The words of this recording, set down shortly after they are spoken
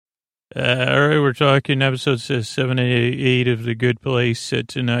All right, we're talking episodes 7 and 8 of The Good Place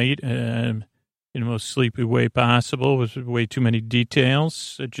tonight in the most sleepy way possible with way too many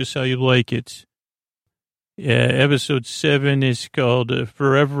details, just how you like it. Episode 7 is called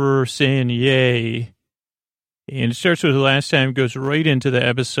Forever Saying Yay. And it starts with the last time, goes right into the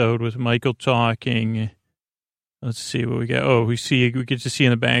episode with Michael talking. Let's see what we got. Oh, we get to see in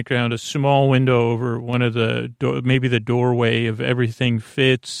the background a small window over one of the, maybe the doorway of Everything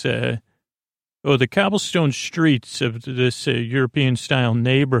Fits. The cobblestone streets of this European-style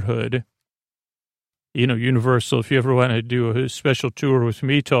neighborhood. You know, Universal, if you ever want to do a special tour with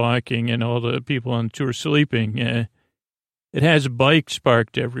me talking and all the people on the tour sleeping, it has bikes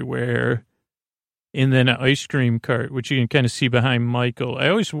parked everywhere. And then an ice cream cart, which you can kind of see behind Michael. I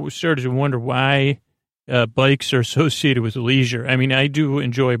always started to wonder why bikes are associated with leisure. I mean, I do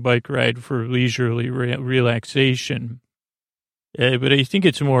enjoy a bike ride for leisurely relaxation. But I think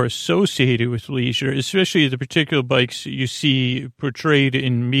it's more associated with leisure, especially the particular bikes you see portrayed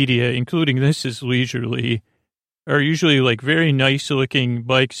in media, including this as leisurely, are usually like very nice looking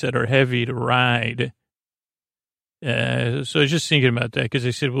bikes that are heavy to ride. So I was just thinking about that because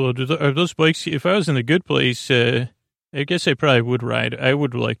I said, well, are those bikes, if I was in the good place, I guess I probably would ride. I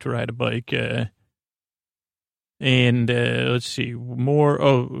would like to ride a bike. Let's see, what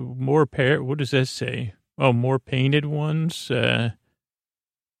does that say? Oh, more painted ones. The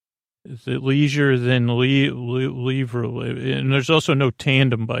leisure than lever. And there's also no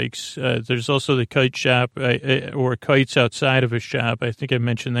tandem bikes. There's also the kite shop or kites outside of a shop. I think I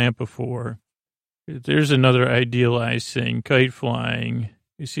mentioned that before. There's another idealized thing, kite flying.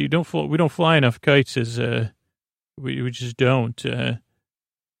 You see, we don't fly enough kites as we just don't.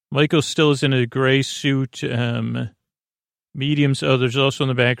 Michael still is in a gray suit. Mediums. Oh, there's also in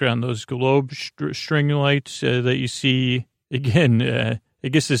the background those globe string lights that you see. Again, I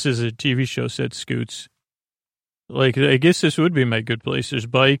guess this is a TV show set, Scoots. Like, I guess this would be my good place. There's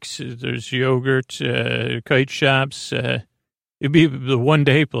bikes, there's yogurt, kite shops. It'd be the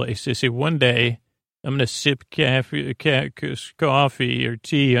one-day place. They say one day I'm going to sip coffee or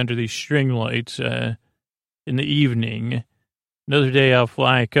tea under these string lights in the evening. Another day I'll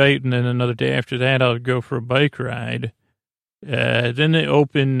fly a kite, and then another day after that I'll go for a bike ride. Then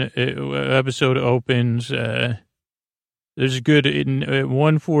the episode opens. There's good in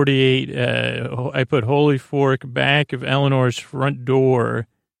 148. I put Holy Fork back of Eleanor's front door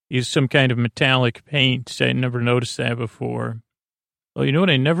is some kind of metallic paint. I never noticed that before. Well, you know what?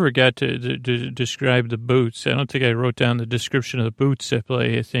 I never got to describe the boots. I don't think I wrote down the description of the boots that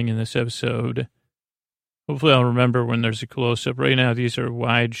play a thing in this episode. Hopefully I'll remember when there's a close-up. Right now, these are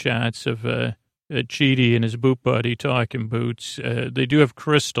wide shots of Chidi and his boot buddy talking boots. They do have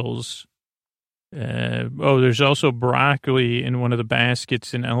crystals. There's also broccoli in one of the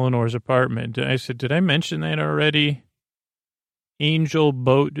baskets in Eleanor's apartment. I said, did I mention that already? Angel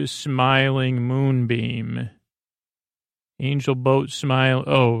boat smiling moonbeam. Angel boat smile.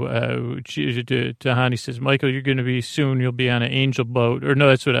 Tahani says, Michael, you're going to be soon. You'll be on an angel boat. Or no,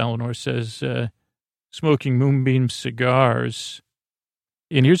 that's what Eleanor says. Smoking moonbeam cigars.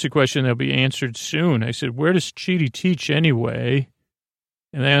 And here's a question that'll be answered soon. I said, where does Chidi teach anyway?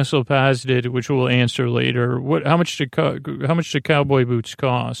 And they also posited, which we'll answer later, how much do cowboy boots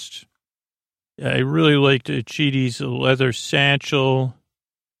cost? I really liked Chidi's leather satchel.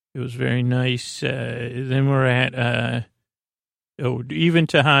 It was very nice. Then we're at, even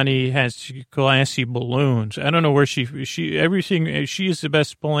Tahani has classy balloons. I don't know where she is the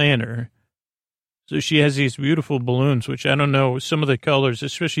best planner. So she has these beautiful balloons, which I don't know, some of the colors,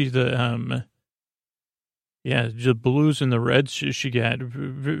 especially the blues and the reds she got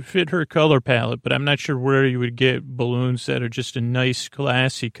fit her color palette, but I'm not sure where you would get balloons that are just a nice,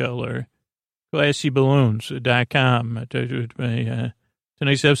 classy color. ClassyBalloons.com.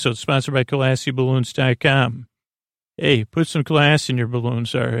 Tonight's episode sponsored by ClassyBalloons.com. Hey, put some class in your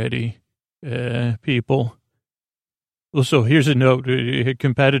balloons already, people. Also, here's a note, a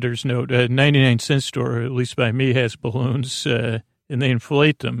competitor's note. 99-cent store, at least by me, has balloons, and they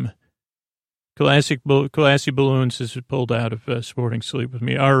inflate them. Classy Balloons is pulled out of Sporting Sleep with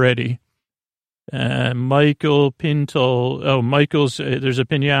me already. Michael Pinto. Oh, Michael's, there's a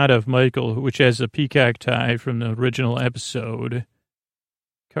pinata of Michael, which has a peacock tie from the original episode.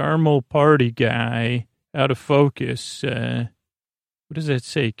 Caramel Party Guy, out of focus. What does that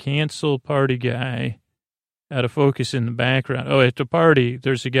say? Cancel Party Guy. Out of focus in the background. Oh, at the party,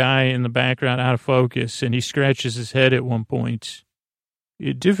 there's a guy in the background out of focus, and he scratches his head at one point.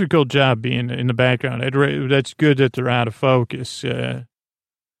 A difficult job being in the background. That's good that they're out of focus.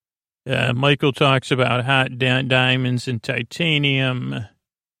 Michael talks about hot diamonds and titanium.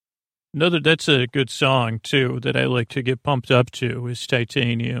 That's a good song, too, that I like to get pumped up to is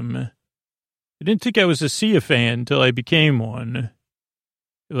Titanium. I didn't think I was a Sia fan until I became one.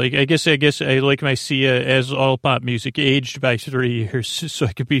 Like, I guess I like my Sia as all pop music aged by 3 years so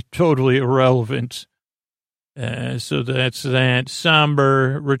I could be totally irrelevant. So that's that.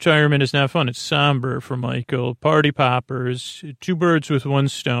 Somber. Retirement is not fun. It's somber for Michael. Party poppers. 2 birds with 1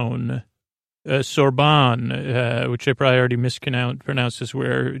 stone. Sorbonne, which I probably already mispronounced, is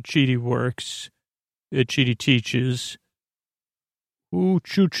where Chidi works. Chidi teaches. Ooh,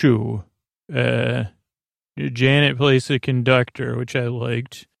 choo-choo. Janet plays the conductor, which I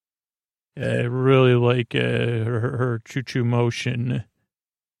liked. I really like her choo-choo motion.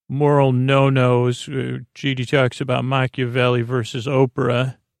 Moral no-nos. Chidi talks about Machiavelli versus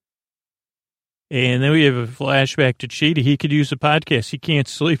Oprah. And then we have a flashback to Chidi. He could use a podcast. He can't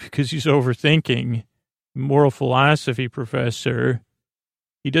sleep because he's overthinking. Moral philosophy professor.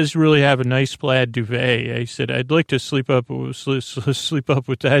 He does really have a nice plaid duvet. I said, I'd like to sleep up with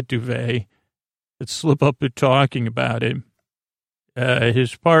that duvet. Let's slip up to talking about it.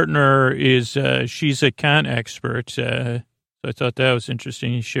 His partner is, she's a con expert. So I thought that was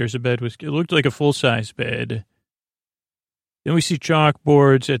interesting. He shares a bed with, it looked like a full-size bed. Then we see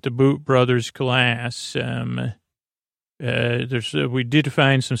chalkboards at the Boot Brothers class. We did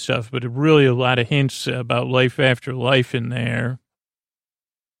find some stuff, but really a lot of hints about life after life in there.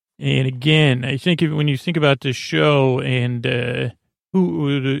 And again, I think when you think about this show and the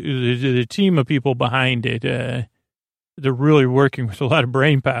team of people behind it, they're really working with a lot of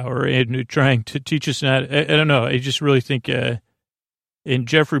brain power and trying to teach us not, I don't know, I just really think, and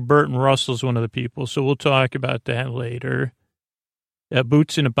Jeffrey Burton Russell's one of the people, so we'll talk about that later.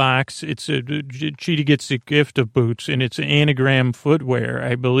 Boots in a box. Chidi gets a gift of boots, and it's anagram footwear,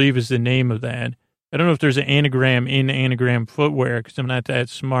 I believe is the name of that. I don't know if there's an anagram in anagram footwear because I'm not that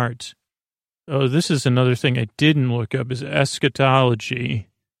smart. Oh, this is another thing I didn't look up is eschatology,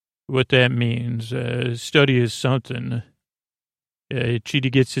 what that means. Study is something.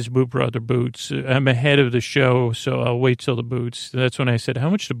 Chidi gets his boot brother boots. I'm ahead of the show, so I'll wait till the boots. That's when I said, how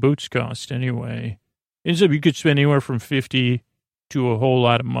much do boots cost anyway? Ends up you could spend anywhere from $50 to a whole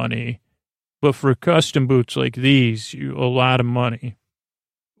lot of money. But for custom boots like these, a lot of money.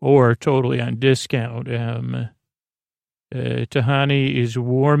 Or totally on discount. Tahani is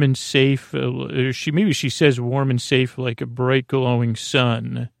warm and safe. She says warm and safe like a bright glowing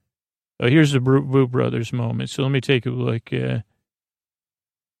sun. Oh, here's the Boot Brothers moment. So let me take a look. You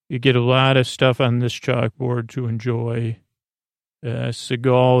get a lot of stuff on this chalkboard to enjoy.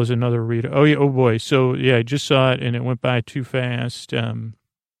 Seagal is another reader. Oh, yeah. Oh, boy. So, yeah, I just saw it, and it went by too fast.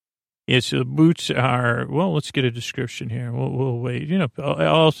 Yeah, so the boots are, well, let's get a description here. We'll wait. You know,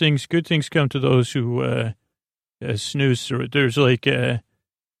 all things, good things come to those who snooze through it. There's like, I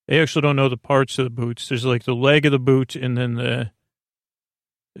actually don't know the parts of the boots. There's like the leg of the boot and then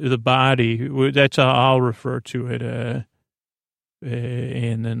the body. That's how I'll refer to it.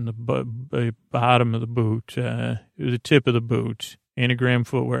 And then the bottom of the boot, the tip of the boot, anagram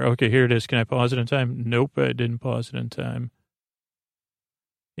footwear. Okay, here it is. Can I pause it in time? Nope, I didn't pause it in time.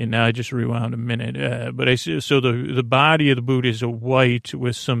 And now I just rewound a minute. But I see, so the body of the boot is a white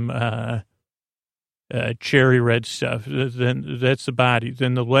with some cherry red stuff. Then that's the body.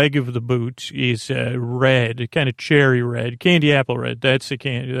 Then the leg of the boot is red, kind of cherry red, candy apple red. That's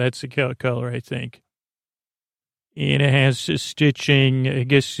the color, I think. And it has stitching. I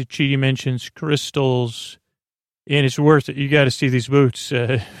guess Chidi mentions crystals, and it's worth it. You got to see these boots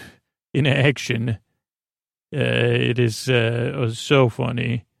in action. It is so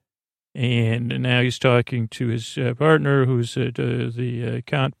funny. And now he's talking to his partner, who's the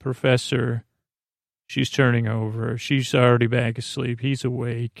Kant professor. She's turning over. She's already back asleep. He's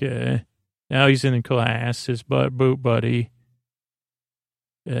awake. Now he's in the class, his boot buddy.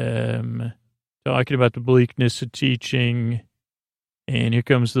 Talking about the bleakness of teaching. And here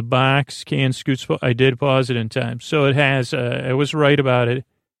comes the box. Can scoots. I did pause it in time. So it has, I was right about it.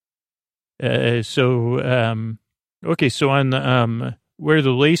 Okay, so on the, where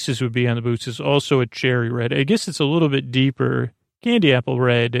the laces would be on the boots is also a cherry red. I guess it's a little bit deeper, candy apple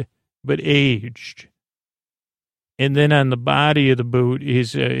red, but aged. And then on the body of the boot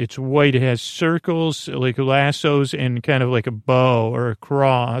is, it's white. It has circles, like lassos, and kind of like a bow or a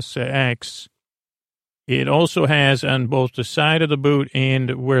cross, an X. It also has on both the side of the boot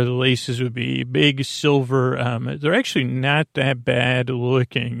and where the laces would be, big silver. They're actually not that bad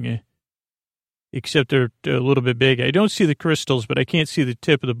looking, except they're a little bit big. I don't see the crystals, but I can't see the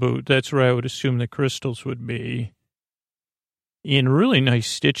tip of the boot. That's where I would assume the crystals would be. In really nice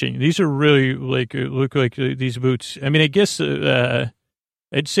stitching. These are really look like these boots. I mean, I guess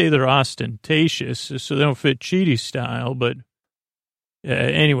I'd say they're ostentatious, so they don't fit Chidi style, but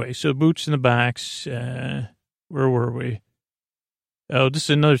anyway, so boots in the box. Where were we? Oh, this is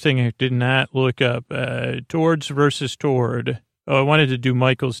another thing I did not look up. Tords versus Tord. Oh, I wanted to do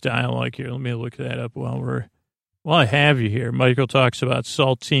Michael's dialogue here. Let me look that up while I have you here. Michael talks about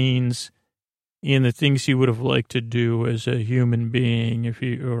saltines and the things he would have liked to do as a human being,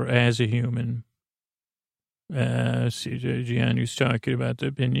 or as a human. See, Gianni's talking about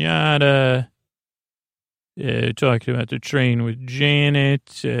the pinata, talking about the train with Janet,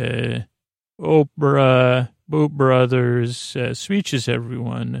 Oprah, Boot Brothers, speeches,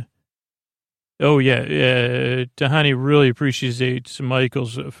 everyone. Oh, yeah, Tahani really appreciates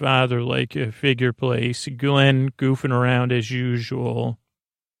Michael's father-like figure place. Glenn goofing around as usual.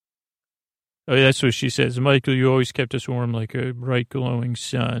 Oh, yeah, that's what she says. Michael, you always kept us warm like a bright, glowing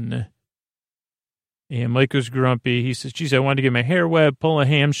sun. And Michael's grumpy. He says, geez, I wanted to get my hair wet, pull a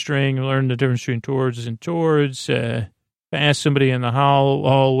hamstring, learn the difference between towards and towards, pass somebody in the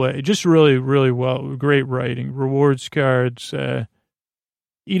hallway. Just really, really well. Great writing. Rewards cards,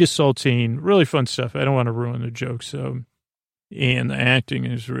 eat a saltine. Really fun stuff. I don't want to ruin the joke, so. And the acting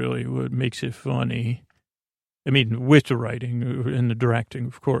is really what makes it funny. I mean, with the writing and the directing,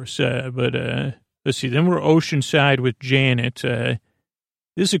 of course. But let's see. Then we're Oceanside with Janet.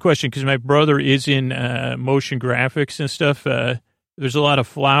 This is a question because my brother is in motion graphics and stuff. There's a lot of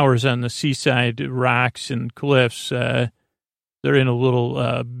flowers on the seaside rocks and cliffs. They're in a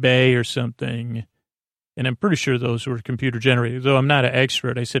little bay or something. And I'm pretty sure those were computer generated, though I'm not an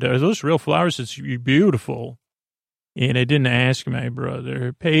expert. I said, are those real flowers? It's beautiful. And I didn't ask my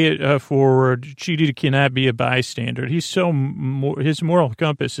brother. Pay it forward. Chidi cannot be a bystander. He's his moral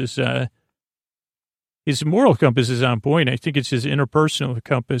compass is on point. I think it's his interpersonal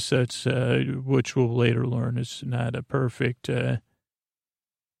compass that's which we'll later learn is not a perfect.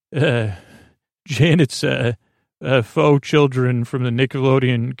 Janet's faux children from the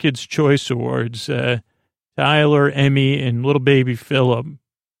Nickelodeon Kids' Choice Awards, Tyler, Emmy, and little baby Philip.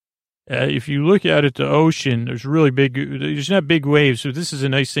 If you look out at the ocean, there's not big waves. So this is a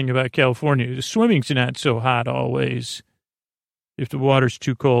nice thing about California. The swimming's not so hot always. If the water's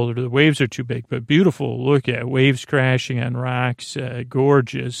too cold or the waves are too big, but beautiful. Look at waves crashing on rocks.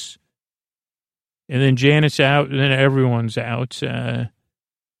 Gorgeous. And then Janet's out and then everyone's out. Oh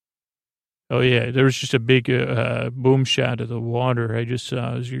yeah. There was just a big, boom shot of the water. I just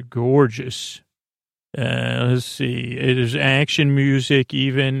saw it was gorgeous. Let's see. There's action music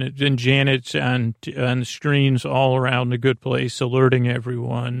even. Then Janet's on the screens all around the good place, alerting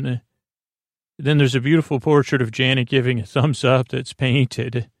everyone. Then there's a beautiful portrait of Janet giving a thumbs up that's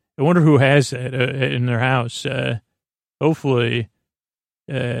painted. I wonder who has that in their house. Hopefully,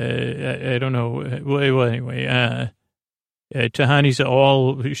 I don't know. Well, anyway,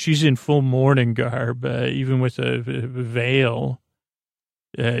 Tahani's she's in full mourning garb, even with a veil.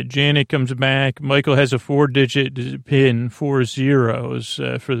 Janet comes back. Michael has a 4-digit pin, 4 zeros,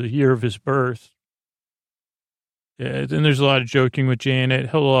 for the year of his birth. Then there's a lot of joking with Janet.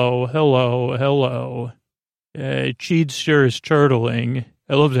 Hello. Cheedster is turtling.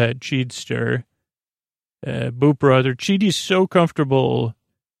 I love that, Cheedster. Boot Brother. Cheedy's so comfortable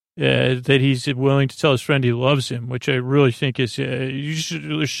that he's willing to tell his friend he loves him, which I really think is,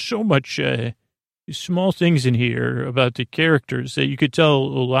 there's so much small things in here about the characters that you could tell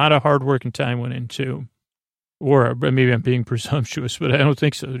a lot of hard work and time went into. Or maybe I'm being presumptuous, but I don't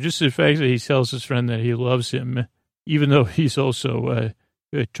think so. Just the fact that he tells his friend that he loves him, even though he's also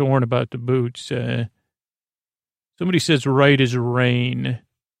torn about the boots. Somebody says right as rain.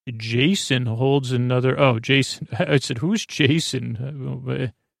 Jason holds another. Oh, Jason. I said, who's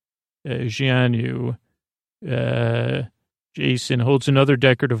Jason? Jianyu. Jason holds another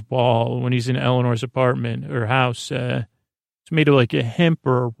decorative ball when he's in Eleanor's apartment or house. It's made of like a hemp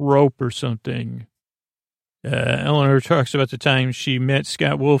or a rope or something. Eleanor talks about the time she met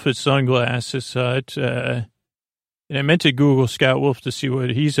Scott Wolf at Sunglasses Hut. And I meant to Google Scott Wolf to see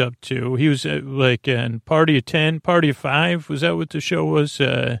what he's up to. He was like in Party of 10, Party of 5. Was that what the show was?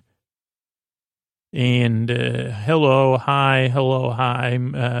 And hello, hi.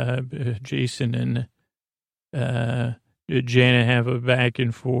 Jason and Janet have a back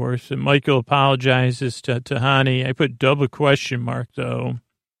and forth. And Michael apologizes to Tahani. I put double question mark, though.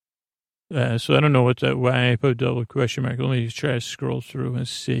 So I don't know why I put double question mark. Let me try to scroll through and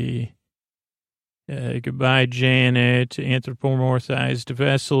see. Goodbye, Janet. Anthropomorphized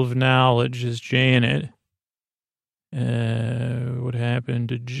vessel of knowledge is Janet. What happened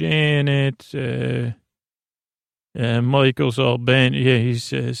to Janet? Michael's all bent. Yeah, he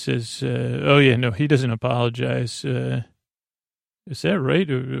says, oh, yeah, no, he doesn't apologize. Is that right?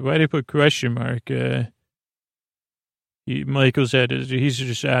 Why did I put question mark? Michael said he's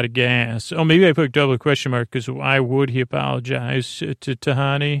just out of gas. Oh, maybe I put double question mark because why would he apologize to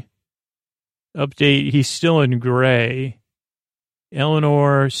Tahani? Update, he's still in gray.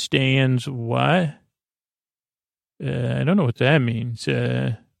 Eleanor stands what? I don't know what that means.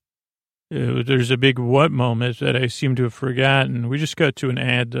 There's a big what moment that I seem to have forgotten. We just got to an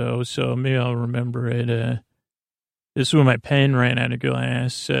ad, though, so maybe I'll remember it. This is when my pen ran out of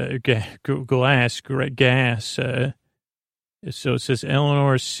gas. So it says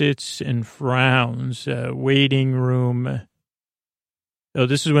Eleanor sits and frowns. Waiting room. Oh,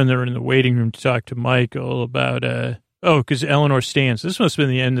 this is when they're in the waiting room to talk to Michael about, because Eleanor stands. This must have been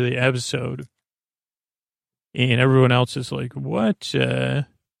the end of the episode. And everyone else is like, what? And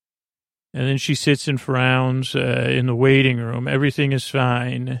then she sits and frowns in the waiting room. Everything is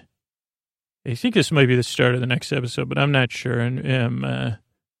fine. I think this might be the start of the next episode, but I'm not sure. And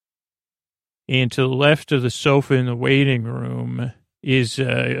to the left of the sofa in the waiting room is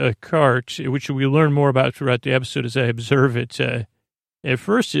a cart, which we learn more about throughout the episode as I observe it. At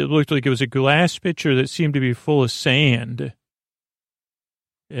first, it looked like it was a glass pitcher that seemed to be full of sand.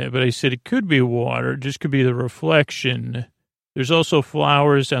 But I said it could be water, it just could be the reflection. There's also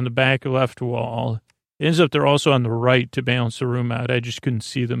flowers on the back left wall. It ends up they're also on the right to balance the room out. I just couldn't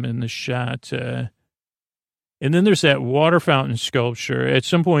see them in the shot. And then there's that water fountain sculpture. At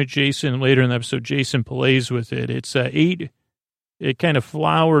some point, later in the episode, Jason plays with it. It's 8 kind of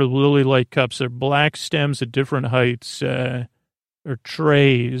flower lily-like cups. They're black stems at different heights. Or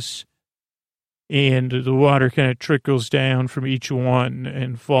trays, and the water kind of trickles down from each one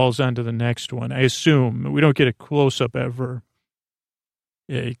and falls onto the next one. I assume. We don't get a close-up ever.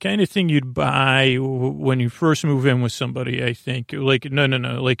 Kind of thing you'd buy when you first move in with somebody, I think. Like, no,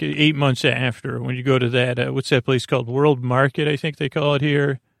 like 8 months after, when you go to that, what's that place called? World Market, I think they call it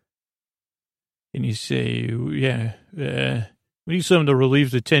here. And you say, yeah, we need something to relieve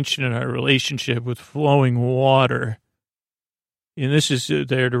the tension in our relationship with flowing water. And this is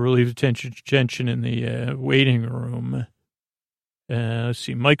there to relieve the tension in the waiting room. Let's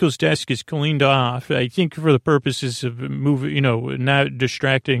see. Michael's desk is cleaned off, I think, for the purposes of moving, not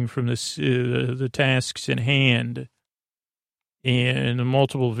distracting from the tasks in hand and the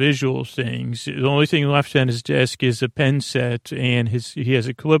multiple visual things. The only thing left on his desk is a pen set, and he has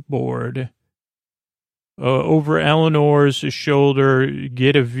a clipboard. Over Eleanor's shoulder,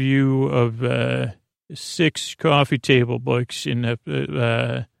 get a view of 6 coffee table books in a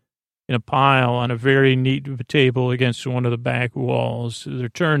pile on a very neat table against one of the back walls. They're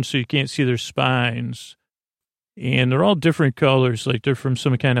turned so you can't see their spines. And they're all different colors, like they're from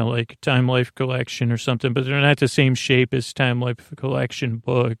some kind of like Time Life collection or something, but they're not the same shape as Time Life collection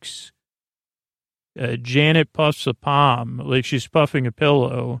books. Janet puffs a palm like she's puffing a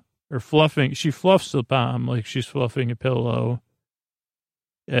pillow, or fluffing. She fluffs the palm like she's fluffing a pillow.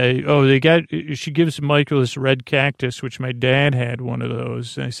 She gives Michael this red cactus, which my dad had one of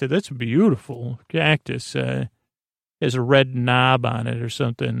those. And I said, that's a beautiful cactus. Has a red knob on it or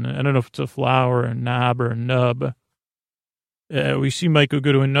something. I don't know if it's a flower, a knob, or a nub. We see Michael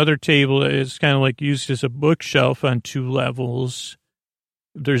go to another table that is kind of like used as a bookshelf on 2 levels.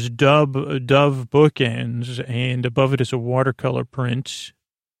 There's Dove bookends, and above it is a watercolor print.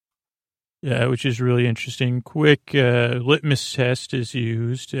 Which is really interesting. Quick litmus test is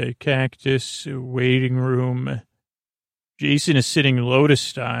used. Cactus, waiting room. Jason is sitting lotus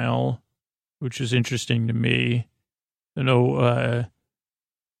style, which is interesting to me.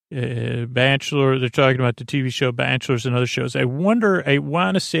 Bachelor, they're talking about the TV show Bachelors and other shows. I want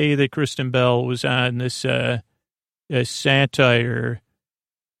to say that Kristen Bell was on this satire.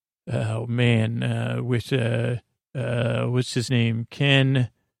 Oh, man, with, what's his name? Ken...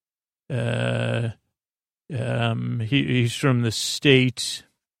 he's from the States.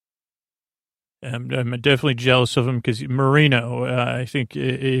 I'm definitely jealous of him because Marino, I think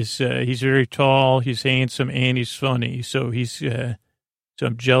he's very tall, he's handsome, and he's funny. So so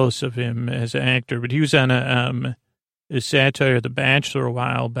I'm jealous of him as an actor, but he was on a satire of The Bachelor a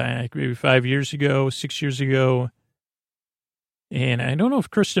while back, maybe 6 years ago. And I don't know if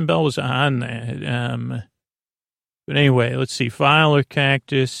Kristen Bell was on that. But anyway, let's see. File or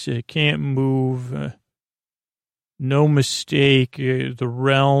cactus, can't move, no mistake, the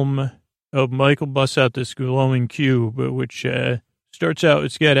realm of Michael busts out this glowing cube, which starts out,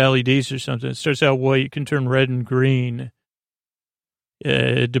 it's got LEDs or something. It starts out white, it can turn red and green,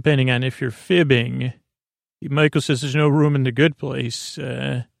 depending on if you're fibbing. Michael says there's no room in the good place.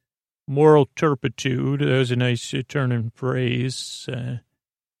 Moral turpitude, that was a nice turn in phrase.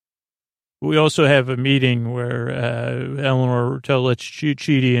 We also have a meeting where Eleanor lets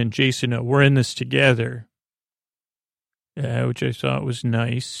Chidi and Jason know we're in this together, which I thought was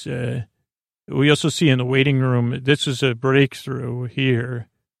nice. We also see in the waiting room, this is a breakthrough here,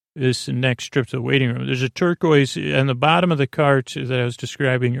 this next trip to the waiting room. There's a turquoise on the bottom of the cart that I was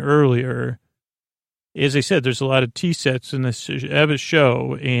describing earlier. As I said, there's a lot of tea sets in this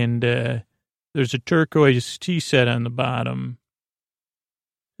show, and there's a turquoise tea set on the bottom.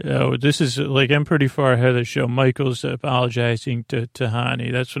 Oh, this is like, I'm pretty far ahead of the show. Michael's apologizing to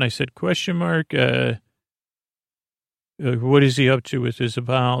Tahani. That's when I said, question mark, what is he up to with his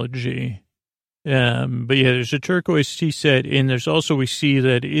apology? But yeah, there's a turquoise tea set, and there's also, we see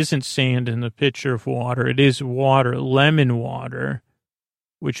that it isn't sand in the pitcher of water. It is water, lemon water,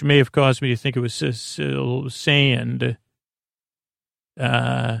 which may have caused me to think it was sand.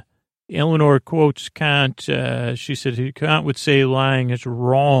 Eleanor quotes Kant. She said, Kant would say lying is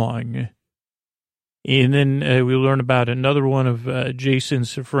wrong. And then we learn about another one of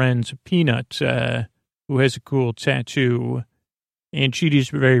Jason's friends, Peanut, who has a cool tattoo. And Chidi's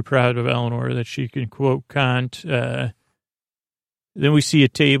very proud of Eleanor that she can quote Kant. Then we see a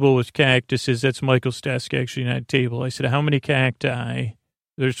table with cactuses. That's Michael's desk, actually, not a table. I said, how many cacti?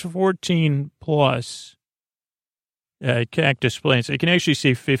 There's 14 plus cactus plants. I can actually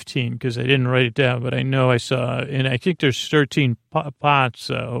say 15 because I didn't write it down, but I know I saw, and I think there's 13 pots,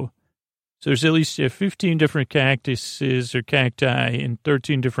 though. So there's at least 15 different cactuses or cacti in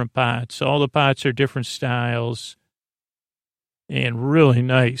 13 different pots. All the pots are different styles. And really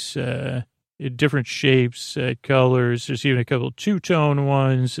nice, different shapes, colors. There's even a couple two-tone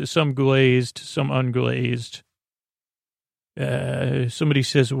ones, some glazed, some unglazed. Somebody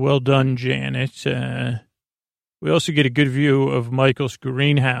says, well done, Janet. We also get a good view of Michael's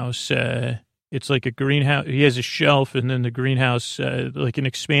greenhouse. It's like a greenhouse. He has a shelf, and then the greenhouse, like an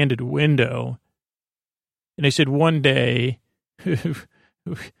expanded window. And I said, one day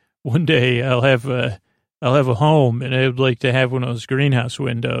I'll have a home, and I would like to have one of those greenhouse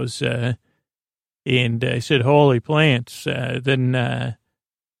windows. And I said, holy plants. Then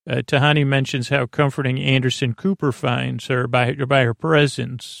Tahani mentions how comforting Anderson Cooper finds her by her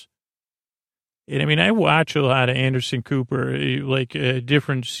presence. And I mean, I watch a lot of Anderson Cooper, like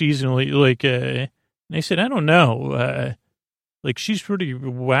different seasonally, like, and I said, I don't know. Like, she's pretty,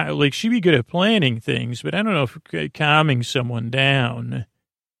 like, she'd be good at planning things, but I don't know if calming someone down.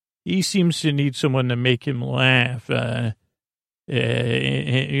 He seems to need someone to make him laugh.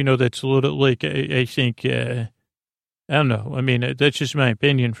 You know, that's a little like, I think, I don't know. I mean, that's just my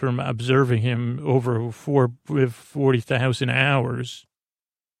opinion from observing him over 40,000 hours.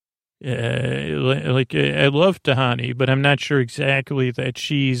 Like, I love Tahani, but I'm not sure exactly that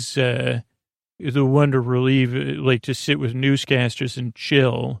she's the one to relieve, like, to sit with newscasters and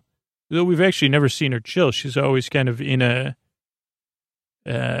chill. Though we've actually never seen her chill. She's always kind of in a,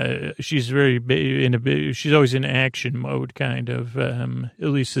 she's always in action mode, kind of, at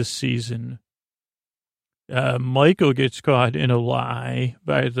least this season. Michael gets caught in a lie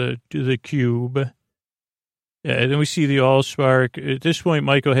by the cube. Then we see the Allspark. At this point,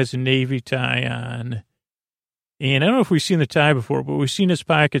 Michael has a navy tie on. And I don't know if we've seen the tie before, but we've seen his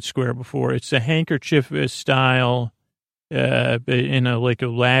pocket square before. It's a handkerchief style, in like a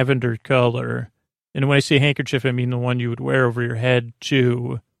lavender color. And when I say handkerchief, I mean the one you would wear over your head,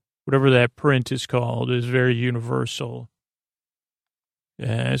 too. Whatever that print is called is very universal.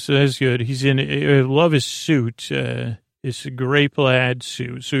 So that's good. I love his suit. It's a gray plaid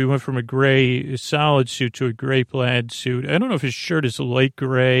suit. So he went from a solid suit to a gray plaid suit. I don't know if his shirt is light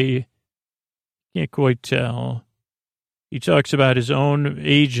gray. Can't quite tell. He talks about his own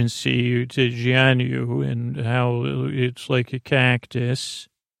agency to Jianyu and how it's like a cactus.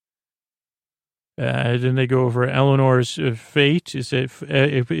 Then they go over Eleanor's fate.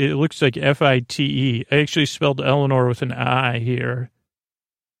 It looks like F-I-T-E. I actually spelled Eleanor with an I here.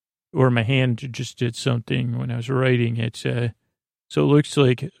 Or my hand just did something when I was writing it. So it looks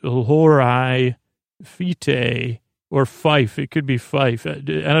like Horai Fite or Fife. It could be Fife. I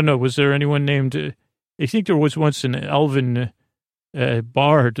don't know. Was there anyone named? I think there was once an elven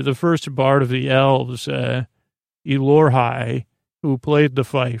bard, the first bard of the elves, Elorhai, who played the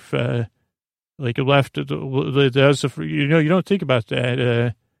fife. Like left, you don't think about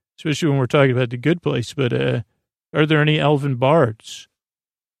that, especially when we're talking about the Good Place. But are there any elven bards?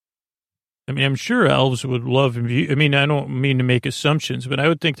 I mean, I'm sure elves would love. I mean, I don't mean to make assumptions, but I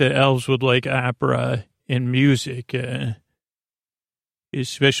would think that elves would like opera and music,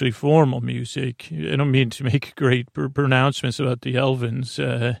 especially formal music. I don't mean to make great pronouncements about the elvens,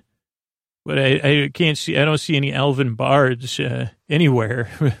 but I can't see. I don't see any elven bards anywhere.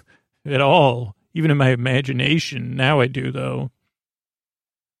 at all, even in my imagination. Now I do, though.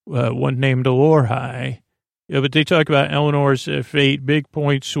 One named Lorhei. Yeah, but they talk about Eleanor's fate, big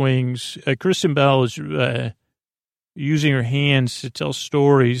point swings. Kristen Bell is using her hands to tell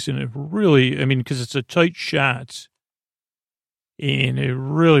stories, and it really, I mean, because it's a tight shot, and it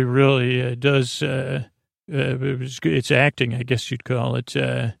really, really does. It's acting, I guess you'd call it.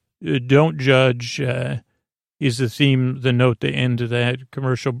 Don't judge is the theme, the note they end that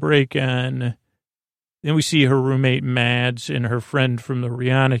commercial break on. Then we see her roommate Mads and her friend from the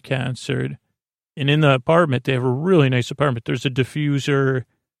Rihanna concert. And in the apartment, they have a really nice apartment. There's a diffuser.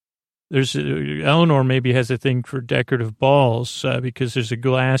 Eleanor maybe has a thing for decorative balls because there's a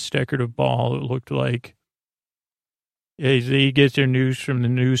glass decorative ball, it looked like. They get their news from the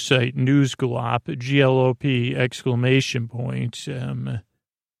news site Newsglop, Glop, exclamation point.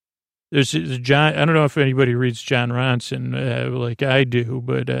 There's John. I don't know if anybody reads John Ronson like I do,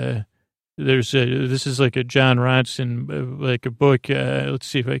 but this is like a John Ronson like a book. Let's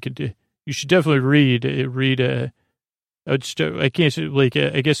see if I could do. You should definitely read. I would start. I can't like.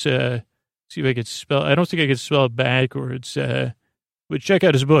 I guess. See if I could spell. I don't think I could spell it backwards. But check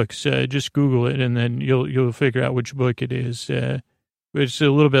out his books. Just Google it, and then you'll figure out which book it is. But it's a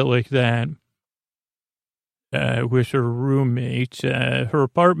little bit like that. With her roommate, her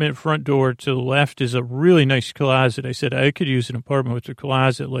apartment front door to the left is a really nice closet. I said I could use an apartment with a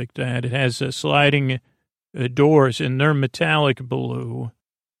closet like that. It has sliding doors, and they're metallic blue.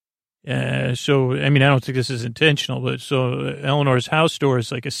 So, I mean, I don't think this is intentional, but so Eleanor's house door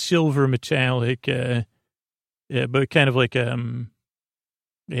is like a silver metallic, but kind of like I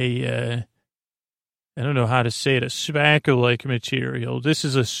don't know how to say it, a spackle-like material. This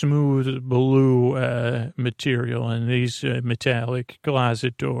is a smooth blue material, and these metallic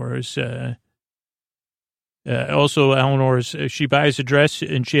closet doors. Also, Eleanor's, she buys a dress,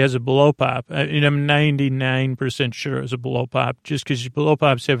 and she has a blow pop. And I'm 99% sure it's a blow pop, just because blow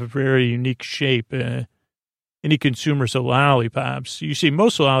pops have a very unique shape. Any consumers of lollipops. You see,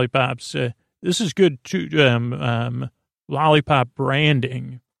 most lollipops, this is good, too, lollipop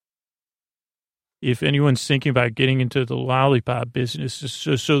branding. If anyone's thinking about getting into the lollipop business,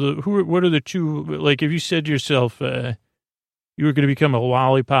 what are the two, like if you said to yourself, you were going to become a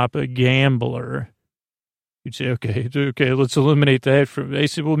lollipop gambler, you'd say, okay, let's eliminate that from, they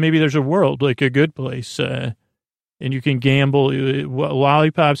said, well, maybe there's a world, like a good place, and you can gamble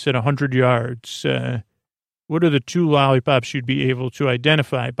lollipops at 100 yards. What are the two lollipops you'd be able to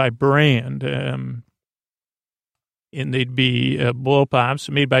identify by brand? And they'd be blow pops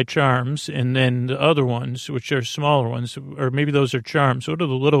made by Charms, and then the other ones, which are smaller ones, or maybe those are Charms. What are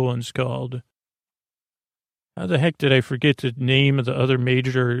the little ones called? How the heck did I forget the name of the other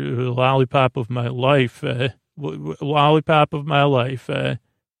major lollipop of my life? Lollipop of my life. I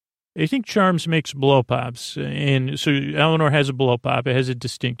think Charms makes blow pops, and so Eleanor has a blow pop. It has a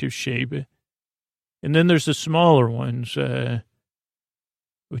distinctive shape. And then there's the smaller ones,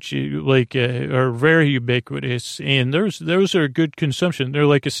 which are very ubiquitous, and those are good consumption. They're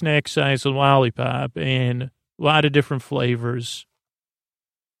like a snack size lollipop, and a lot of different flavors,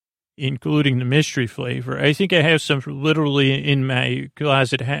 including the mystery flavor. I think I have some literally in my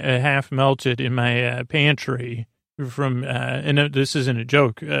closet, half melted in my pantry from, and this isn't a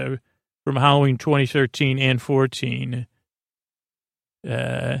joke, from Halloween 2013 and 14.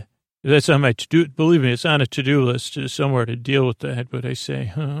 That's on my to-do, believe me, it's on a to-do list somewhere to deal with that, but I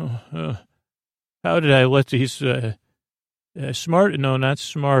say, how did I let these, not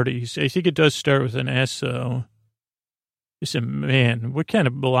Smarties. I think it does start with an S, though. I said, man, what kind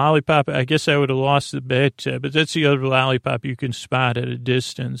of lollipop? I guess I would have lost the bet, but that's the other lollipop you can spot at a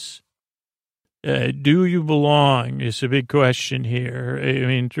distance. Do you belong is a big question here. I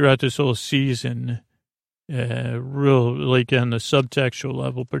mean, throughout this whole season, real, like on the subtextual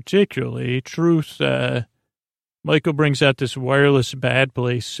level, particularly, Truth, Michael brings out this wireless bad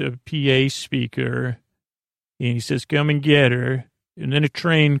place PA speaker, and he says, come and get her. And then a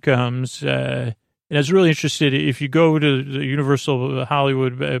train comes, and I was really interested, if you go to the Universal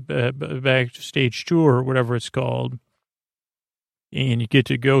Hollywood backstage tour, or whatever it's called, and you get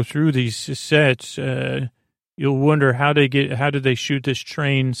to go through these sets, you'll wonder how did they shoot this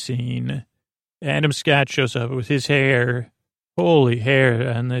train scene? Adam Scott shows up with his hair, holy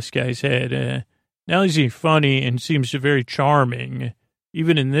hair on this guy's head. Not only is he funny and seems very charming,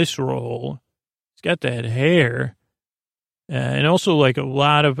 even in this role, he's got that hair. And also like a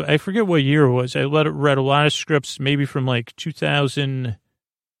lot of, I forget what year it was. I read a lot of scripts, maybe from like 2000, I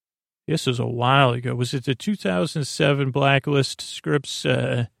guess it was a while ago. Was it the 2007 Blacklist scripts?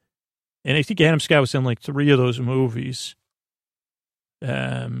 And I think Adam Scott was in like 3 of those movies.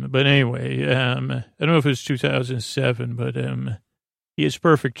 But anyway, I don't know if it was 2007, but he has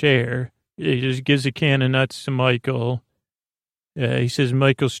perfect hair. He just gives a can of nuts to Michael. He says,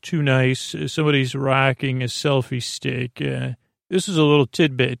 Michael's too nice. Somebody's rocking a selfie stick. This is a little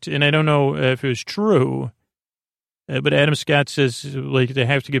tidbit, and I don't know if it was true, but Adam Scott says, like, they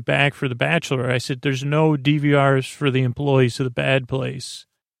have to get back for The Bachelor. I said, there's no DVRs for the employees of The Bad Place.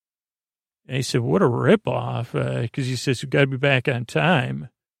 And he said, what a ripoff, because he says, we've got to be back on time.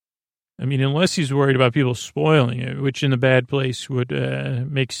 I mean, unless he's worried about people spoiling it, which in The Bad Place would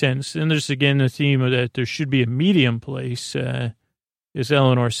make sense. And there's, again, the theme of that there should be a medium place, as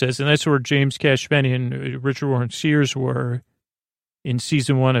Eleanor says. And that's where James Cashmany and Richard Warren Sears were in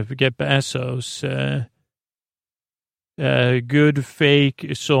season 1 of Get Bezos. Good fake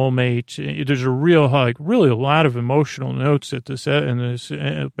soulmate. There's a real, like, really a lot of emotional notes at this in this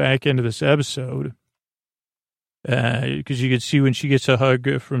back end of this episode, because you can see when she gets a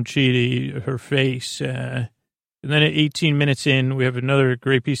hug from Chidi, her face. And then at 18 minutes in, we have another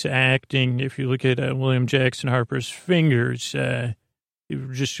great piece of acting. If you look at William Jackson Harper's fingers,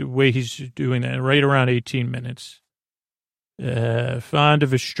 just the way he's doing that, right around 18 minutes. Fond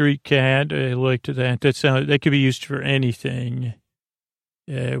of a street cat. I liked that. That could be used for anything.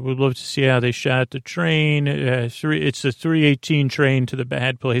 Would love to see how they shot the train. It's a 318 train to the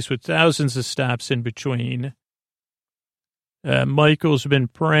Bad Place with thousands of stops in between. Michael's been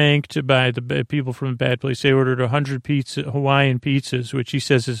pranked by the people from the Bad Place. They ordered 100 Hawaiian pizzas, which he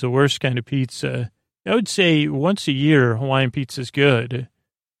says is the worst kind of pizza. I would say once a year, Hawaiian pizza is good.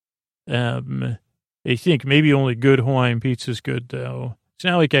 I think maybe only good Hawaiian pizza is good, though. It's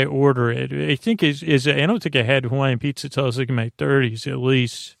not like I order it. I think I don't think I had Hawaiian pizza until I was like in my 30s, at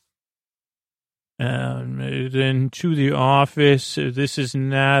least. Then to the office. This is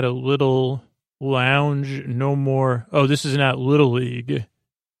not a little lounge, no more. Oh, this is not Little League.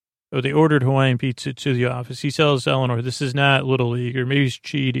 Oh, they ordered Hawaiian pizza to the office. He tells Eleanor, this is not Little League, or maybe it's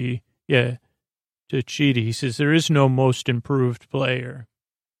Chidi. Yeah, to Chidi. He says, there is no most improved player.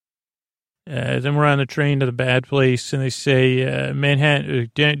 Then we're on the train to the Bad Place, and they say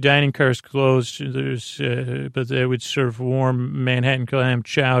Manhattan dining car's closed. But they would serve warm Manhattan clam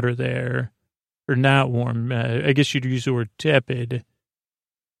chowder there, or not warm. I guess you'd use the word tepid.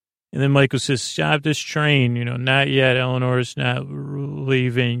 And then Michael says, "Stop this train." Not yet. Eleanor's not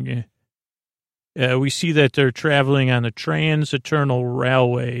leaving. We see that they're traveling on the Trans-Eternal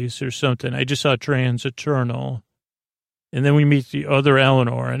Railways or something. I just saw Trans-Eternal. And then we meet the other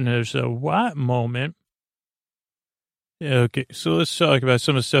Eleanor, and there's a what moment. Okay, so let's talk about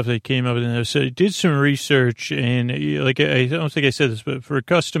some of the stuff that came up in there. So I did some research, and like I don't think I said this, but for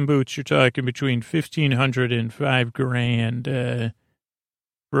custom boots, you're talking between $1,500 and $5,000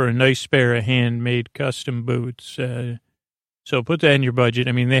 for a nice pair of handmade custom boots. So put that in your budget.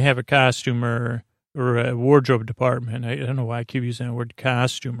 I mean, they have a costumer or a wardrobe department. I don't know why I keep using that word,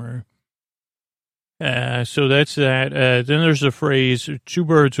 costumer. So that's that. Then there's the phrase, two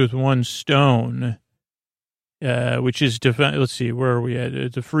birds with one stone, which is defined. Let's see, where are we at?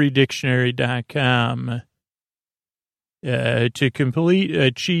 The freedictionary.com. To complete,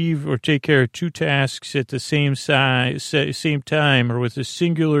 achieve, or take care of two tasks at the same time, or with a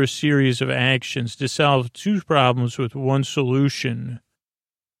singular series of actions to solve two problems with one solution.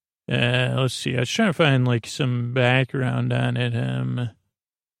 Let's see. I was trying to find like some background on it.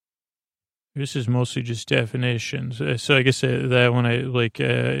 This is mostly just definitions. So I guess that one I like,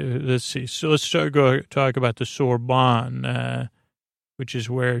 let's see. So let's talk about the Sorbonne, which is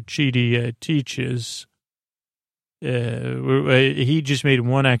where Chidi teaches. He just made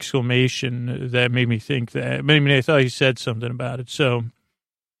one exclamation that made me think that. I mean, I thought he said something about it. So,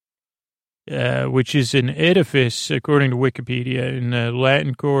 which is an edifice, according to Wikipedia, in the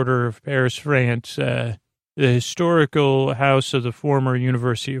Latin Quarter of Paris, France, the historical house of the former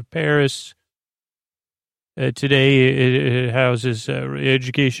University of Paris. Today, it houses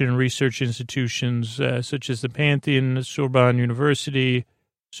education and research institutions such as the Pantheon, Sorbonne University,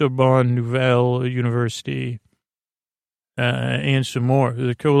 Sorbonne Nouvelle University, and some more.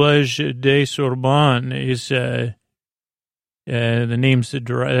 The Collège de Sorbonne is the names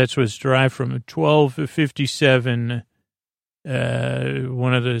that's what it's derived from. 1257,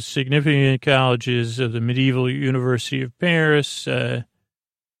 one of the significant colleges of the medieval University of Paris.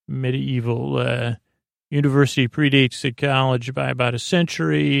 Medieval university predates the college by about a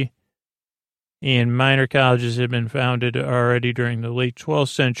century, and minor colleges have been founded already during the late 12th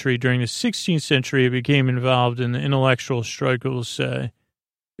century. During the 16th century, it became involved in the intellectual struggles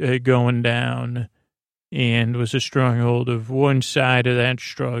going down and was a stronghold of one side of that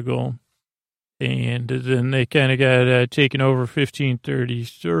struggle. And then they kind of got taken over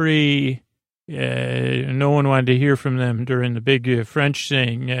 1533. No one wanted to hear from them during the big French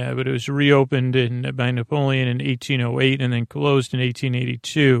thing, but it was reopened by Napoleon in 1808 and then closed in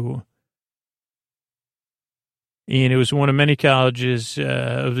 1882. And it was one of many colleges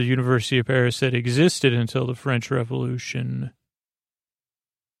of the University of Paris that existed until the French Revolution.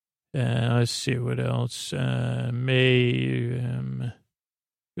 Let's see what else. A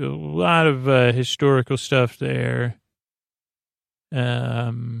lot of historical stuff there.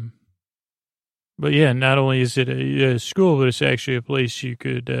 But yeah, not only is it a school, but it's actually a place you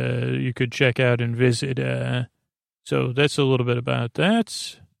could check out and visit. So that's a little bit about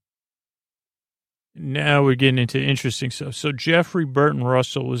that. Now we're getting into interesting stuff. So Jeffrey Burton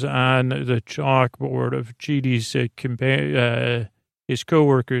Russell was on the chalkboard of Chidi's his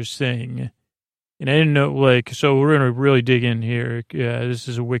coworkers thing. And I didn't know, so we're going to really dig in here. This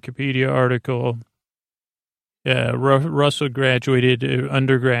is a Wikipedia article. Russell graduated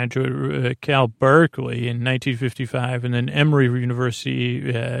undergraduate at Cal Berkeley in 1955 and then Emory University,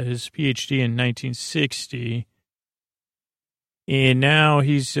 his PhD in 1960. And now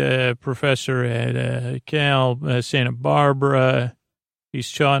he's a professor at Cal Santa Barbara.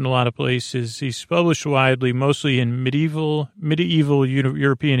 He's taught in a lot of places. He's published widely, mostly in medieval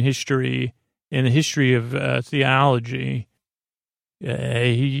European history and the history of theology.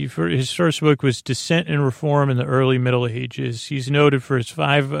 His first book was Dissent and Reform in the Early Middle Ages. He's noted for his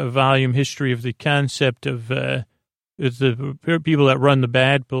 5-volume history of the concept of the people that run the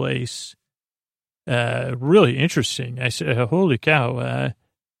bad place. Really interesting. I said, holy cow.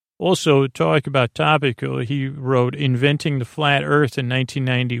 Also, talk about topical. He wrote Inventing the Flat Earth in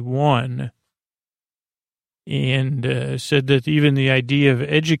 1991 and said that even the idea of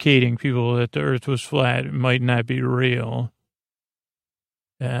educating people that the earth was flat might not be real.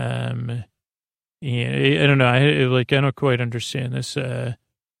 And I don't know. I don't quite understand this.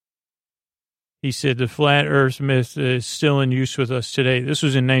 He said the flat earth myth is still in use with us today. This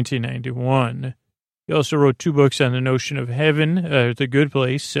was in 1991. He also wrote 2 books on the notion of heaven, The Good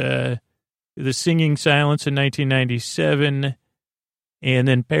Place, The Singing Silence in 1997, and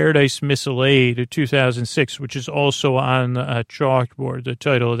then Paradise Mislaid 2006, which is also on the chalkboard, the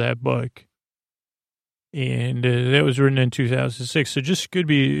title of that book. And that was written in 2006. So just could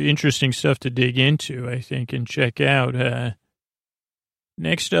be interesting stuff to dig into, I think, and check out.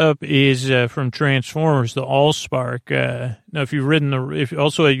 Next up is from Transformers, the AllSpark. Now, if you've ridden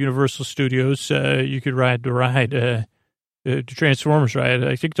also at Universal Studios, you could ride the ride, the Transformers ride.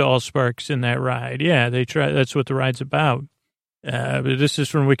 I think the AllSpark's in that ride. Yeah, that's what the ride's about. But this is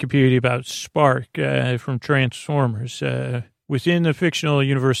from Wikipedia about Spark from Transformers. Within the fictional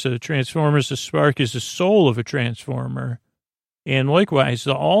universe of the Transformers, the Spark is the soul of a Transformer. And likewise,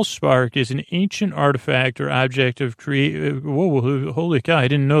 the AllSpark is an ancient artifact or object of holy cow, I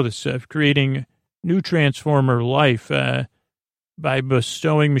didn't know this, of creating new Transformer life by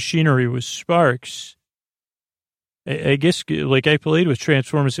bestowing machinery with sparks. I guess, I played with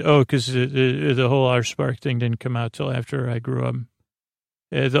Transformers, because the whole AllSpark thing didn't come out till after I grew up.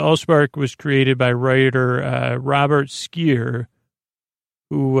 The AllSpark was created by writer Robert Skier,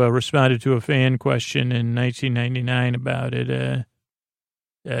 who responded to a fan question in 1999 about it.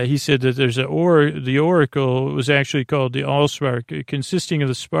 He said that there's the Oracle was actually called the AllSpark, consisting of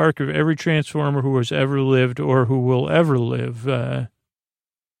the spark of every Transformer who has ever lived or who will ever live.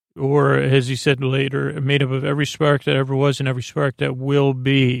 Or, as he said later, made up of every spark that ever was and every spark that will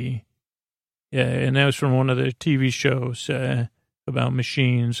be. Yeah, and that was from one of the TV shows about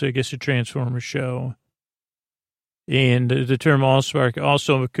machines, I guess a Transformer show. And the term AllSpark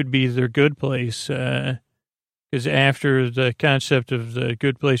also could be their good place, because after the concept of the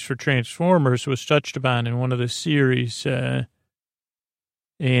good place for Transformers was touched upon in one of the series, and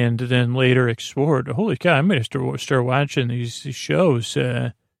then later explored. Holy cow, I might have to start watching these shows.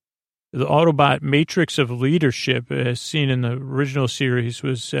 The Autobot Matrix of Leadership, as seen in the original series,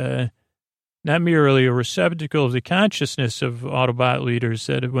 was not merely a receptacle of the consciousness of Autobot leaders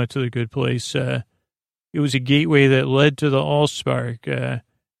that went to the good place. It was a gateway that led to the AllSpark,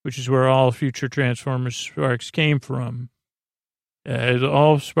 which is where all future Transformers sparks came from. The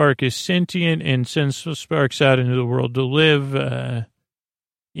AllSpark is sentient and sends the sparks out into the world to live,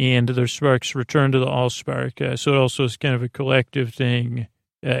 and their sparks return to the AllSpark. So it also is kind of a collective thing,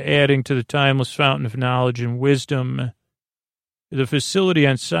 adding to the timeless fountain of knowledge and wisdom. The facility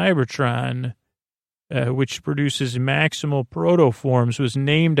on Cybertron, which produces maximal protoforms, was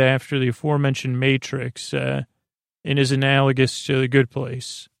named after the aforementioned Matrix and is analogous to the good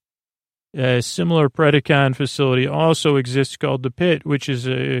place. A similar Predacon facility also exists called the Pit, which is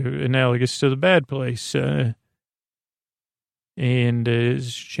analogous to the Bad Place, and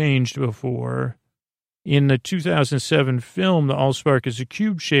is changed before. In the 2007 film, the Allspark is a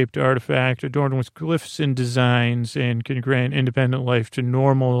cube-shaped artifact adorned with glyphs and designs and can grant independent life to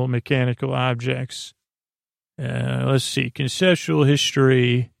normal mechanical objects. Let's see. Conceptual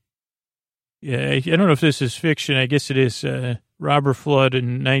history. Yeah, I don't know if this is fiction. I guess it is. Robert Flood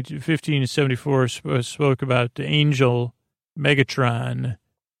in 1574 spoke about the angel Megatron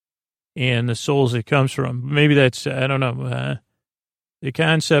and the souls it comes from. Maybe that's, I don't know. The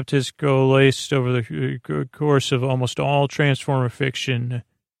concept has coalesced over the course of almost all Transformer fiction.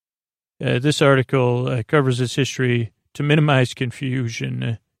 This article covers its history to minimize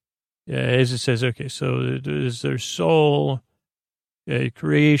confusion. As it says, okay, so is there soul,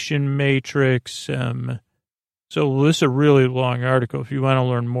 creation matrix? So this is a really long article. If you want to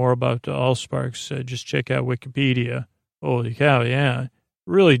learn more about the Allsparks, just check out Wikipedia. Holy cow, yeah.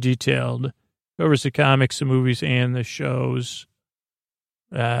 Really detailed. Covers the comics, the movies, and the shows.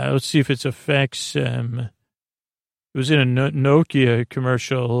 Let's see if it's effects. It was in a Nokia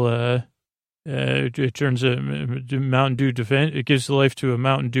commercial. It turns a Mountain Dew defense. It gives life to a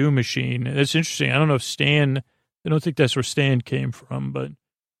Mountain Dew machine. That's interesting. I don't know if Stan, I don't think that's where Stan came from, but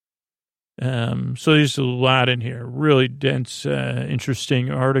so there's a lot in here. Really dense,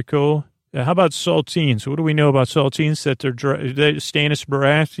 interesting article. How about saltines? What do we know about saltines? That they're Stannis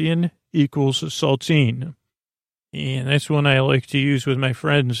Baratheon equals saltine. And that's one I like to use with my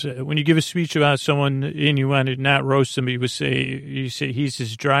friends. When you give a speech about someone and you want to not roast them, you say he's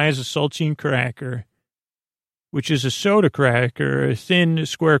as dry as a saltine cracker, which is a soda cracker, a thin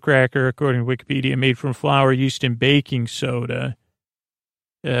square cracker, according to Wikipedia, made from flour, yeast, and baking soda.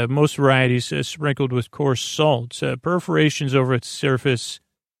 Most varieties sprinkled with coarse salt. Perforations over its surface,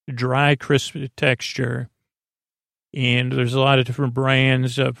 dry, crisp texture. And there's a lot of different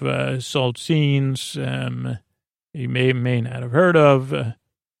brands of saltines. You may not have heard of,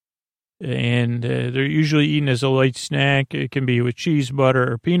 and they're usually eaten as a light snack. It can be with cheese,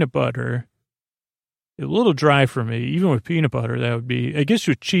 butter, or peanut butter. A little dry for me, even with peanut butter, that would be, I guess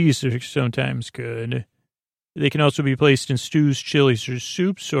with cheese, they're sometimes good. They can also be placed in stews, chilies, or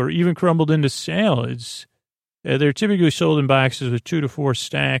soups, or even crumbled into salads. They're typically sold in boxes with 2 to 4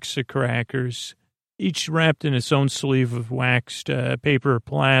 stacks of crackers, each wrapped in its own sleeve of waxed paper or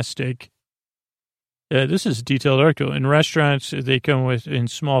plastic. This is a detailed article. In restaurants, they come in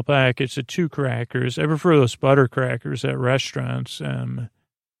small packets of 2 crackers. I prefer those butter crackers at restaurants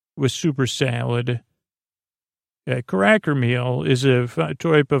with super salad. Cracker meal is a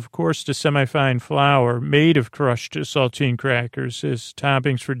type of coarse to semi-fine flour made of crushed saltine crackers as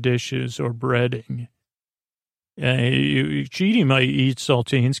toppings for dishes or breading. Cheating might eat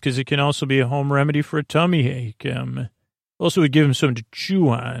saltines because it can also be a home remedy for a tummy ache. Also, would give them something to chew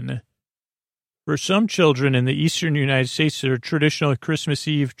on. For some children in the eastern United States, they're traditional Christmas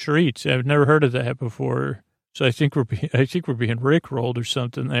Eve treats. I've never heard of that before, so I think we're being rickrolled or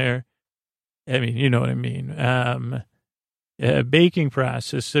something there. I mean, you know what I mean. Baking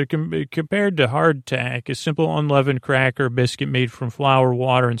process. They're compared to hardtack, a simple unleavened cracker biscuit made from flour,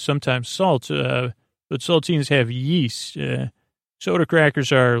 water, and sometimes salt. But saltines have yeast. Soda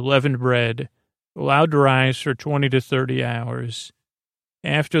crackers are leavened bread, allowed to rise for 20 to 30 hours.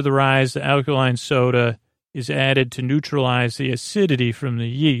 After the rise, the alkaline soda is added to neutralize the acidity from the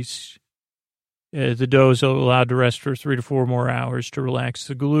yeast. The dough is allowed to rest for 3 to 4 more hours to relax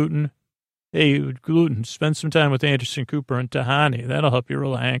the gluten. Hey, gluten, spend some time with Anderson Cooper and Tahani. That'll help you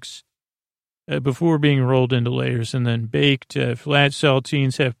relax. Before being rolled into layers and then baked, flat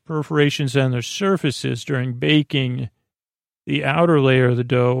saltines have perforations on their surfaces during baking. The outer layer of the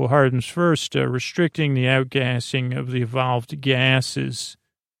dough hardens first, restricting the outgassing of the evolved gases.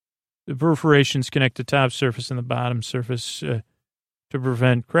 The perforations connect the top surface and the bottom surface to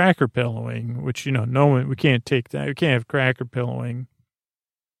prevent cracker pillowing, which, we can't take that. We can't have cracker pillowing.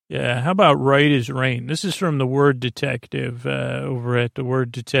 Yeah, how about right as rain? This is from the Word Detective over at the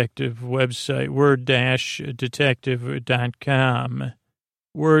Word Detective website, word-detective.com.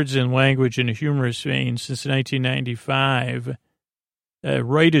 Words and language in a humorous vein since 1995.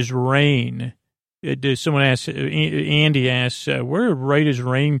 Right as rain. Someone asked, Andy asks, where did right as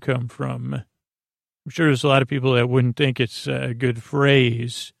rain come from? I'm sure there's a lot of people that wouldn't think it's a good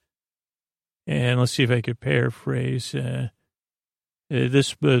phrase. And let's see if I could paraphrase.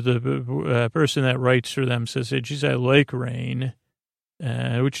 The person that writes for them says, hey, geez, I like rain,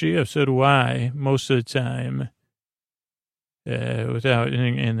 which, so do I most of the time.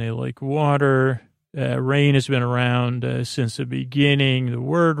 And they like water. Rain has been around since the beginning. The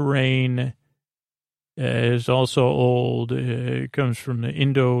word rain is also old. It comes from the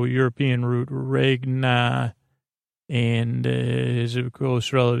Indo-European root regna, and is of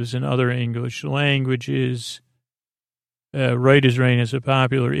close relatives in other English languages. Right as rain is a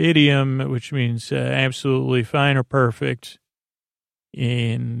popular idiom, which means absolutely fine or perfect,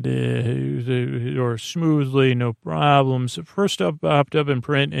 and or smoothly, no problems. First up, popped up in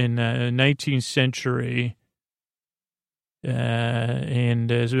print in 19th century, and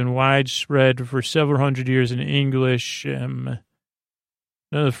has been widespread for several hundred years in English. None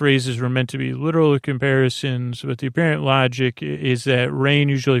of the phrases were meant to be literal comparisons, but the apparent logic is that rain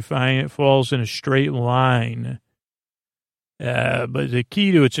usually falls in a straight line. But the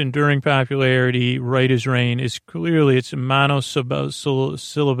key to its enduring popularity, right as rain, is clearly its monosyllable,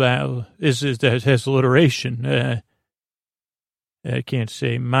 that has alliteration. I can't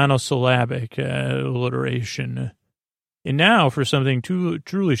say monosyllabic alliteration. And now for something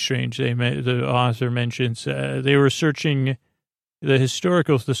truly strange, the author mentions, they were searching the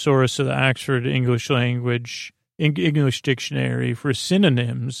historical thesaurus of the Oxford English English Dictionary for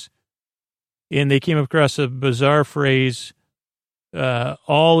synonyms, and they came across a bizarre phrase,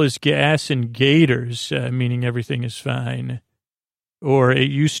 all is gas and gators, meaning everything is fine. Or it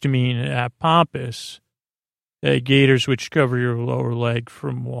used to mean pompous, gators which cover your lower leg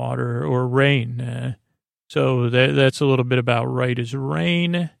from water or rain. So that's a little bit about right as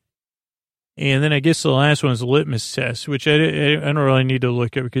rain. And then I guess the last one is litmus test, which I don't really need to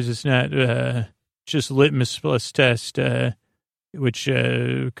look at because it's not just litmus plus test, which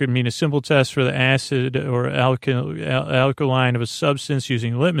could mean a simple test for the acid or alkaline of a substance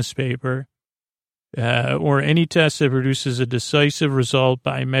using litmus paper, or any test that produces a decisive result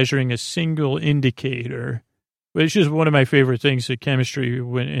by measuring a single indicator. Which is one of my favorite things in chemistry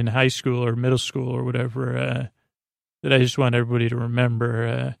in high school or middle school or whatever, that I just want everybody to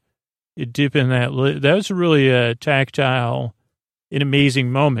remember. You dip in that. That was really a tactile, an amazing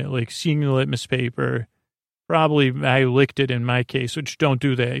moment, like seeing the litmus paper. Probably I licked it in my case, which don't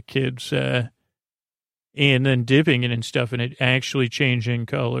do that, kids. And then dipping it and stuff and it actually changing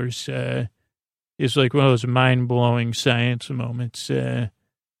colors is like one of those mind-blowing science moments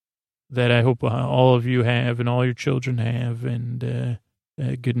that I hope all of you have and all your children have. And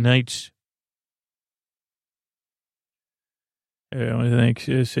good night. I want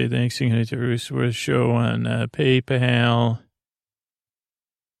to say thanks to the show on PayPal.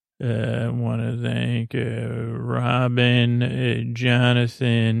 I want to thank Robin,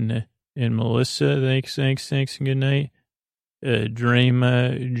 Jonathan, and Melissa. Thanks, and good night.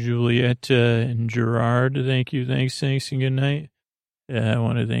 Drama, Julietta, and Gerard. Thank you, thanks, and good night. I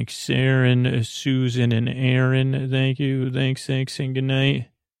want to thank Saren, Susan, and Aaron. Thank you, thanks, and good night.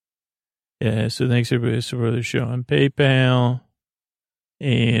 So thanks everybody for the show on PayPal.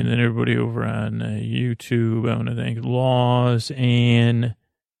 And then everybody over on YouTube. I want to thank Laws, Ann,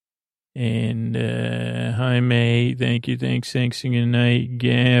 and Jaime. Thank you, thanks, and good night.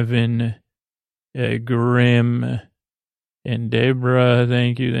 Gavin, Grim, and Deborah.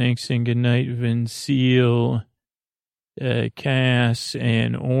 Thank you, thanks, and good night. Vincile, Cass,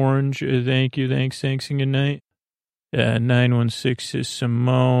 and Orange. Thank you, thanks, and good night. 916 is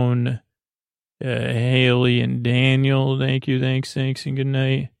Simone. Haley and Daniel, thank you, thanks, and good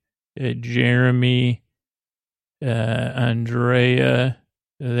night. Jeremy, Andrea,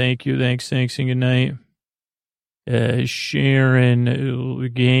 thank you, thanks, and good night.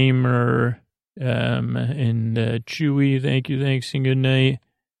 Sharon, Gamer, and Chewy, thank you, thanks, and good night.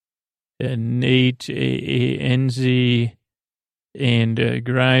 Nate, Enzi, and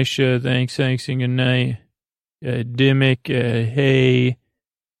Grisha, thanks, and good night. Dimmick, hey.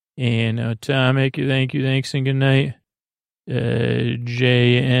 And Atomic, thank you, thanks, and good night.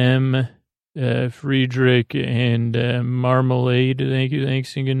 JM, Friedrich, and Marmalade, thank you,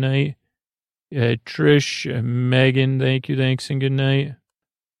 thanks, and good night. Trish, Megan, thank you, thanks, and good night.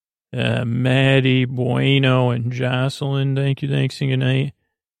 Maddie, Bueno, and Jocelyn, thank you, thanks, and good night.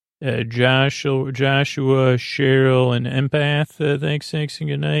 Joshua, Cheryl, and Empath, thanks, and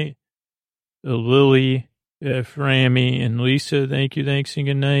good night. Lily, Frammy, and Lisa, thank you, thanks, and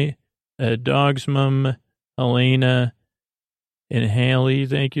good night. Dog's Mom, Elena, and Haley,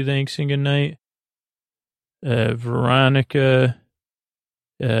 thank you, thanks, and good night. Veronica,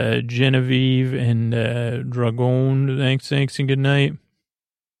 Genevieve, and Dragon, thanks, and good night.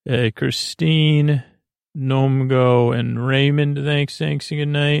 Christine, Nomgo, and Raymond, thanks, and good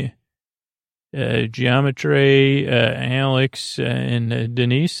night. Geometry, Alex, and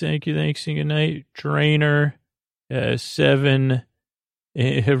Denise, thank you, thanks, and good night. Trainer, 7,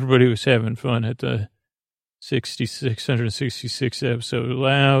 Everybody was having fun at the 666 episode.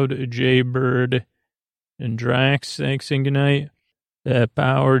 Loud, Jaybird, and Drax, thanks and good night.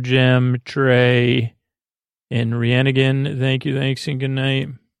 Power Gem, Trey, and Rihanna, thank you, thanks and good night.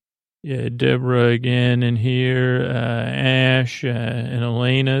 Yeah, Deborah again in here. Ash and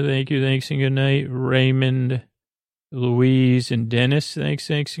Elena, thank you, thanks and good night. Raymond, Louise, and Dennis, thanks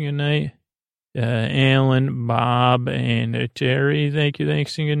and good night. Alan, Bob, and Terry, thank you,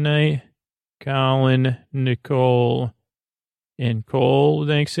 thanks and good night. Colin, Nicole, and Cole,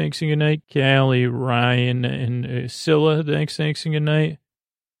 thanks and good night. Callie, Ryan, and Scylla, thanks and good night.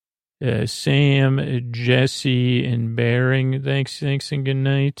 Sam, Jesse, and Baring, thanks and good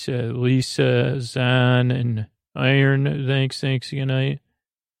night. Lisa, Zan, and Iron, thanks and good night.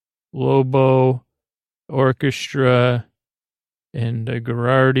 Lobo, Orchestra, and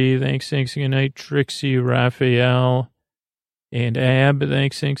Gerardi, thanks and good night. Trixie, Raphael, and Ab,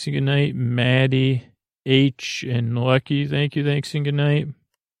 thanks and good night. Maddie, H, and Lucky, thank you, thanks and good night.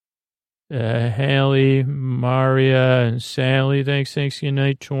 Hallie, Maria, and Sally, thanks and good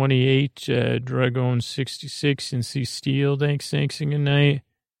night. 28, Dragon 66, and C Steel, thanks and good night.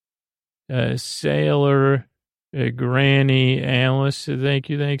 Sailor, Granny, Alice, thank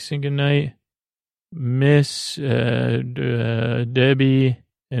you, thanks and good night. Miss, Debbie,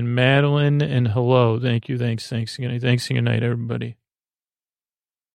 and Madeline, and hello, thank you, thanks and good night. Thanks and good night, everybody.